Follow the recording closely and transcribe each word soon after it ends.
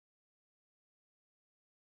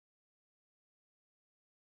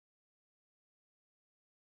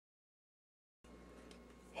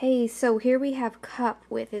Hey, so here we have Cup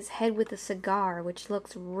with his head with a cigar, which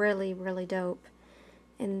looks really, really dope.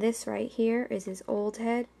 And this right here is his old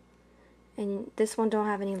head. And this one don't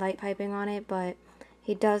have any light piping on it, but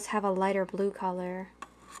he does have a lighter blue color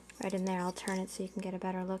right in there. I'll turn it so you can get a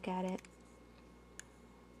better look at it.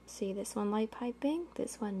 See, this one light piping,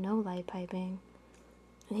 this one no light piping.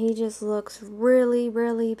 And he just looks really,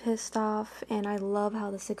 really pissed off, and I love how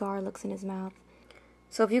the cigar looks in his mouth.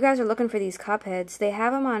 So if you guys are looking for these cup heads, they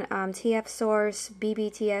have them on TFSource,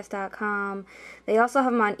 bbts.com. They also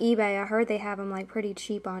have them on eBay. I heard they have them like pretty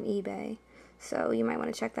cheap on eBay. So you might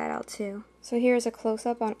want to check that out too. So here's a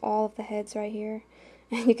close-up on all of the heads right here.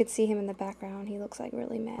 And you can see him in the background. He looks like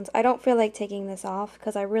really mad. I don't feel like taking this off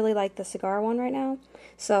because I really like the cigar one right now.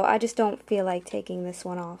 So I just don't feel like taking this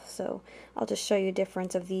one off. So I'll just show you a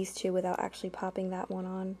difference of these two without actually popping that one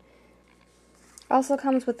on. Also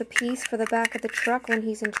comes with the piece for the back of the truck when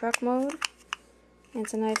he's in truck mode. And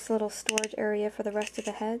it's a nice little storage area for the rest of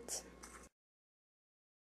the heads.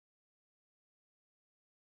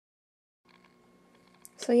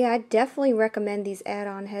 So yeah, I definitely recommend these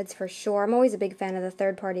add-on heads for sure. I'm always a big fan of the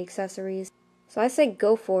third-party accessories. So I say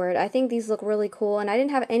go for it. I think these look really cool, and I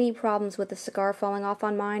didn't have any problems with the cigar falling off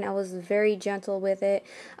on mine. I was very gentle with it.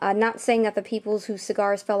 Not saying that the people whose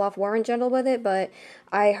cigars fell off weren't gentle with it, but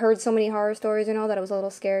I heard so many horror stories, you know, that it was a little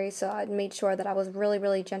scary, so I made sure that I was really,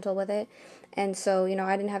 really gentle with it. And so, you know,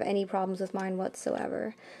 I didn't have any problems with mine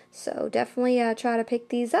whatsoever. So definitely try to pick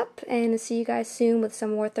these up, and see you guys soon with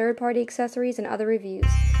some more third-party accessories and other reviews.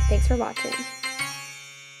 Thanks for watching.